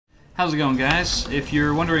How's it going, guys? If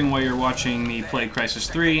you're wondering why you're watching me play Crysis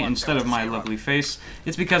 3 instead of my lovely face,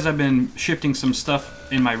 it's because I've been shifting some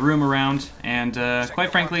stuff in my room around, and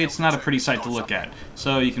quite frankly, it's not a pretty sight to look at.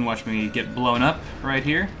 So you can watch me get blown up right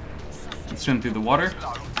here, and swim through the water,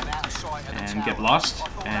 and get lost,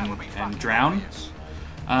 and drown.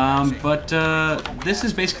 This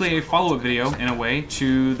is basically a follow-up video, in a way,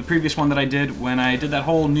 to the previous one that I did when I did that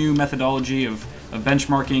whole new methodology of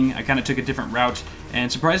benchmarking. I kind of took a different route,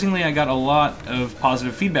 and surprisingly I got a lot of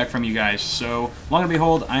positive feedback from you guys, so long and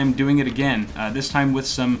behold, I'm doing it again, this time with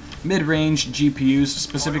some mid-range GPUs,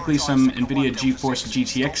 specifically some NVIDIA GeForce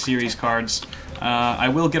GTX series cards. I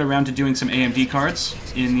will get around to doing some AMD cards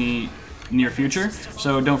in the near future,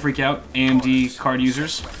 so don't freak out, AMD card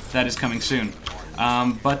users, that is coming soon.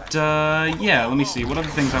 Yeah, let me see, what other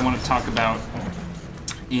things I want to talk about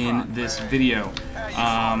in this video.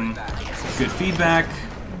 Good feedback.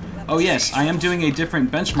 Oh yes, I am doing a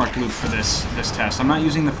different benchmark loop for this test. I'm not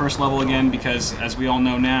using the first level again because, as we all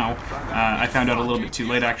know now, I found out a little bit too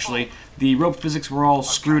late actually, the rope physics were all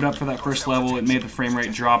screwed up for that first level. It made the frame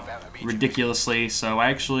rate drop ridiculously, so I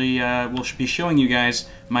actually will be showing you guys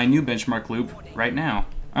my new benchmark loop right now.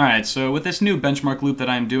 Alright, so with this new benchmark loop that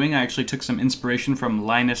I'm doing, I actually took some inspiration from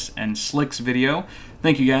Linus and Slick's video.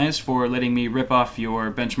 Thank you guys for letting me rip off your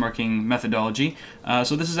benchmarking methodology.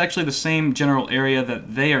 So this is actually the same general area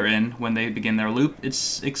that they are in when they begin their loop,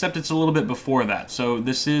 except it's a little bit before that, so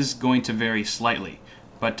this is going to vary slightly.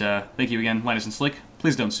 But thank you again, Linus and Slick.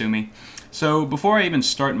 Please don't sue me. So before I even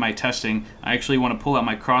start my testing, I actually want to pull out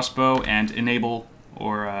my crossbow and enable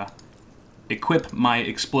or equip my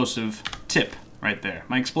explosive tip. Right there,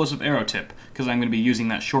 my explosive arrow tip, because I'm going to be using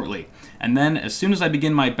that shortly. And then, as soon as I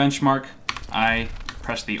begin my benchmark, I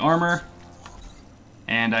press the armor,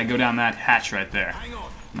 and I go down that hatch right there.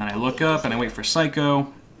 And then I look up, and I wait for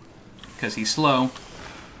Psycho, because he's slow.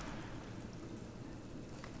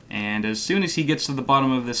 And as soon as he gets to the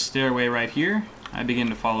bottom of this stairway right here, I begin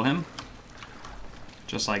to follow him.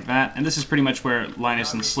 Just like that. And this is pretty much where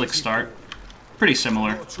Linus and Slick start. Pretty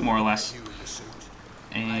similar, more or less.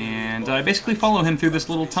 And I basically follow him through this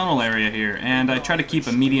little tunnel area here, and I try to keep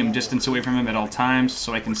a medium distance away from him at all times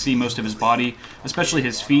so I can see most of his body, especially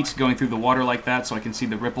his feet going through the water like that, so I can see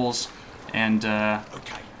the ripples. And there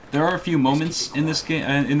are a few moments in this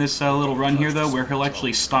little run here though where he'll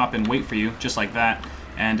actually stop and wait for you, just like that,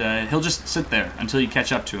 and he'll just sit there until you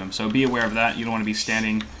catch up to him. So be aware of that. You don't want to be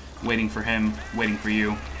standing, waiting for him, waiting for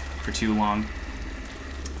you for too long.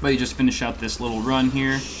 But you just finish out this little run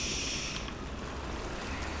here.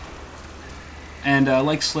 And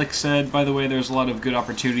like Slick said, by the way, there's a lot of good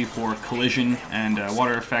opportunity for collision and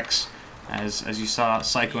water effects, as you saw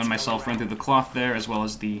Psycho and myself run through the cloth there, as well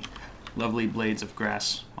as the lovely blades of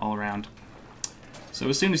grass all around. So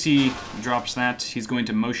as soon as he drops that, he's going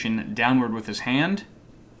to motion downward with his hand,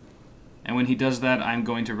 and when he does that, I'm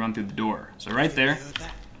going to run through the door. So right there,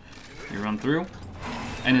 you run through,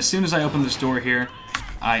 and as soon as I open this door here,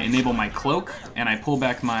 I enable my cloak, and I pull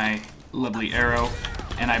back my lovely arrow,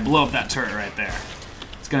 and I blow up that turret right there.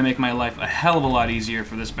 It's going to make my life a hell of a lot easier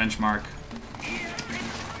for this benchmark.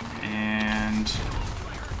 And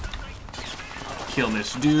kill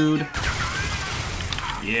this dude.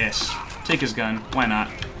 Yes. Take his gun. Why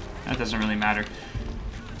not? That doesn't really matter.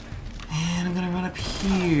 And I'm going to run up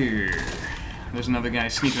here. There's another guy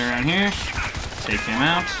sneaking around here. Take him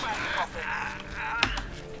out.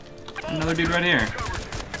 Another dude right here.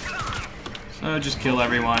 So just kill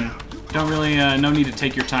everyone. Don't really, no need to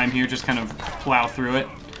take your time here, just kind of plow through it.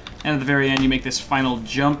 And at the very end, you make this final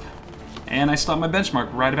jump, and I stop my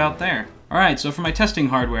benchmark right about there. Alright, so for my testing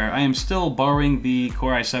hardware, I am still borrowing the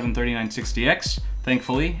Core i7-3960X,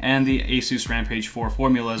 thankfully, and the Asus Rampage 4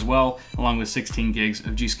 formula as well, along with 16 gigs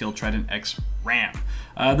of G.Skill Trident X RAM.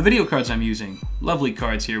 The video cards I'm using, lovely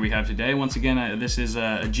cards here we have today. Once again, this is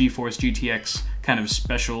a GeForce GTX kind of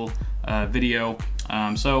special video,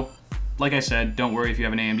 like I said, don't worry if you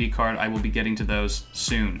have an AMD card, I will be getting to those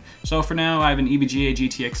soon. So for now, I have an EVGA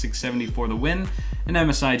GTX 670 for the win, an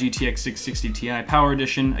MSI GTX 660 Ti Power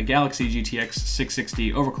Edition, a Galaxy GTX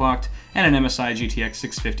 660 overclocked, and an MSI GTX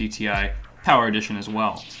 650 Ti Power Edition as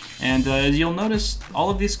well. And as you'll notice,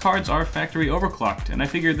 all of these cards are factory overclocked, and I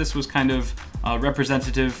figured this was kind of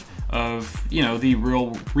representative of, you know, the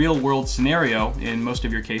real world scenario in most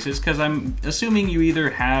of your cases, because I'm assuming you either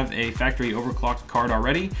have a factory overclocked card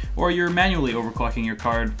already, or you're manually overclocking your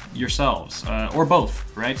card yourselves, or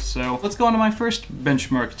both, right? So let's go on to my first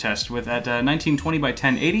benchmark test with at 1920 by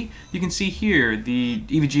 1080. You can see here the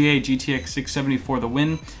EVGA GTX 670 for the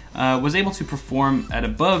win was able to perform at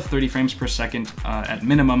above 30 frames per second at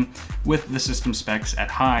minimum with the system specs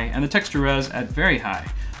at high and the texture res at very high.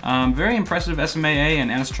 Very impressive SMAA and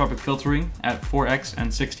anisotropic filtering at 4x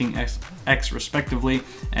and 16x respectively,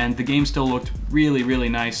 and the game still looked really, really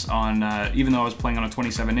nice on, even though I was playing on a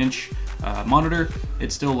 27-inch monitor,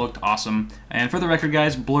 it still looked awesome. And for the record,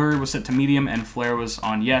 guys, blur was set to medium and flare was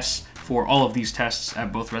on yes for all of these tests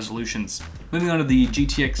at both resolutions. Moving on to the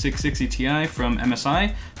GTX 660 Ti from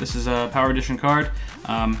MSI. This is a Power Edition card.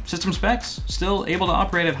 System specs, still able to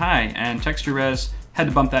operate at high, and texture res, had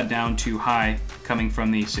to bump that down to high coming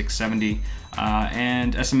from the 670.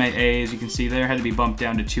 And SMAA, as you can see there, had to be bumped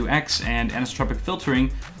down to 2x, and anisotropic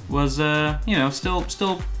filtering was, you know,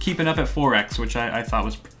 still keeping up at 4x, which I thought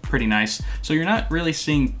was pretty nice. So you're not really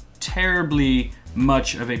seeing terribly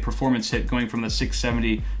much of a performance hit going from the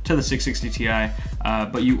 670 to the 660 Ti,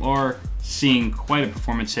 but you are seeing quite a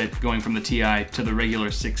performance hit going from the Ti to the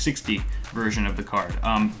regular 660 version of the card.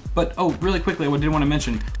 But oh, really quickly, I did want to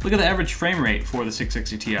mention, look at the average frame rate for the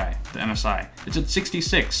 660 Ti, the MSI. It's at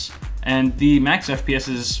 66, and the max FPS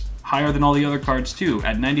is higher than all the other cards too,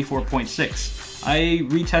 at 94.6. I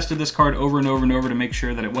retested this card over and over and over to make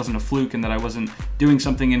sure that it wasn't a fluke and that I wasn't doing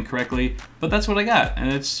something incorrectly, but that's what I got.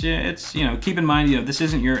 And it's you know, keep in mind, you know, this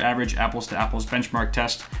isn't your average apples to apples benchmark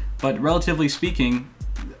test, but relatively speaking,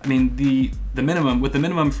 I mean, the minimum, with the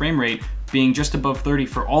minimum frame rate being just above 30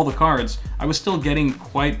 for all the cards, I was still getting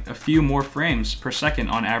quite a few more frames per second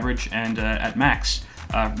on average and at max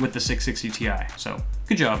with the 660 Ti. So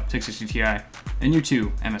good job, 660 Ti. And you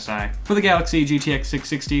too, MSI. For the Galaxy GTX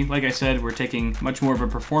 660, like I said, we're taking much more of a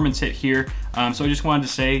performance hit here. So I just wanted to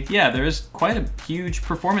say, yeah, there is quite a huge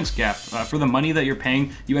performance gap. For the money that you're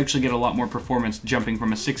paying, you actually get a lot more performance jumping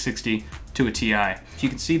from a 660 to a Ti. You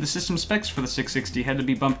can see the system specs for the 660 had to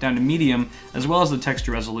be bumped down to medium, as well as the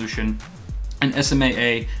texture resolution, and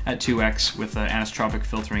SMAA at 2x with anisotropic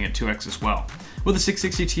filtering at 2x as well. With the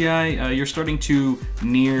 660 Ti, you're starting to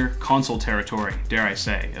near console territory, dare I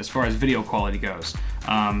say, as far as video quality goes.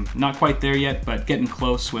 Not quite there yet, but getting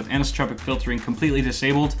close with anisotropic filtering completely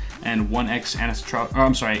disabled and 1x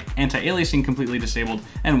anti-aliasing completely disabled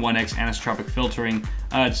and 1x anisotropic filtering.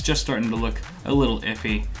 It's just starting to look a little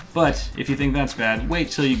iffy. But if you think that's bad, wait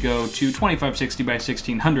till you go to 2560 by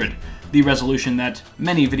 1600, the resolution that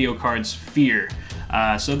many video cards fear.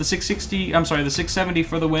 So the 670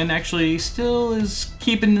 for the win actually still is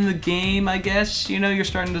keeping in the game, I guess. You know, you're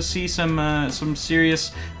starting to see some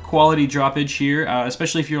serious quality droppage here,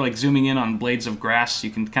 especially if you're like zooming in on blades of grass. You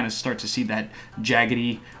can kind of start to see that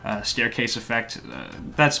jaggedy staircase effect.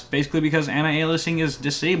 That's basically because anti-aliasing is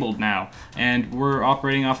disabled now, and we're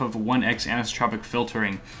operating off of 1x anisotropic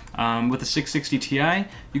filtering. With the 660 Ti,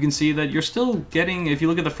 you can see that you're still getting, if you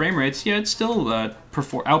look at the frame rates, yeah, it's still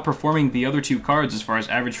outperforming the other two cards as far as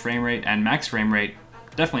average frame rate and max frame rate.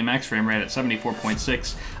 Definitely max frame rate at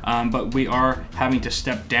 74.6, but we are having to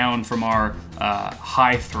step down from our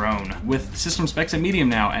high throne with system specs at medium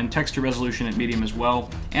now and texture resolution at medium as well.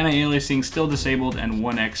 Anti-aliasing still disabled and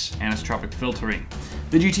 1x anisotropic filtering.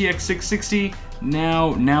 The GTX 660,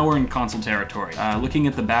 now we're in console territory. Looking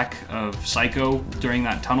at the back of Psycho during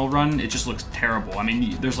that tunnel run, it just looks terrible. I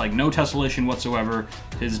mean, there's like no tessellation whatsoever.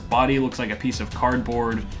 His body looks like a piece of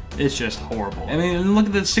cardboard. It's just horrible. I mean, look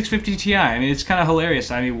at the 650 Ti. I mean, it's kind of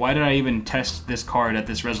hilarious. I mean, why did I even test this card at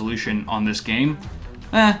this resolution on this game?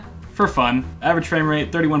 For fun. Average frame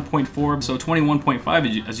rate 31.4, so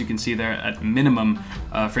 21.5 as you can see there at minimum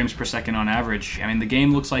frames per second on average. I mean, the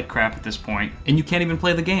game looks like crap at this point, and you can't even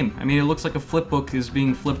play the game. I mean, it looks like a flip book is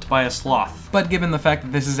being flipped by a sloth. But given the fact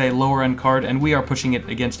that this is a lower end card and we are pushing it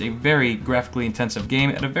against a very graphically intensive game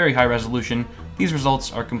at a very high resolution, these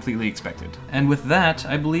results are completely expected. And with that,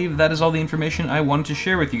 I believe that is all the information I wanted to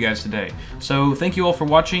share with you guys today. So thank you all for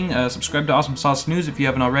watching. Subscribe to Awesome Sauce News if you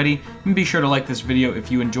haven't already, and be sure to like this video if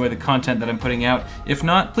you enjoy the content that I'm putting out. If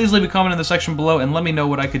not, please leave a comment in the section below and let me know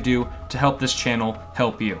what I could do to help this channel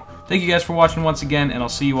help you. Thank you guys for watching once again, and I'll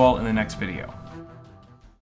see you all in the next video.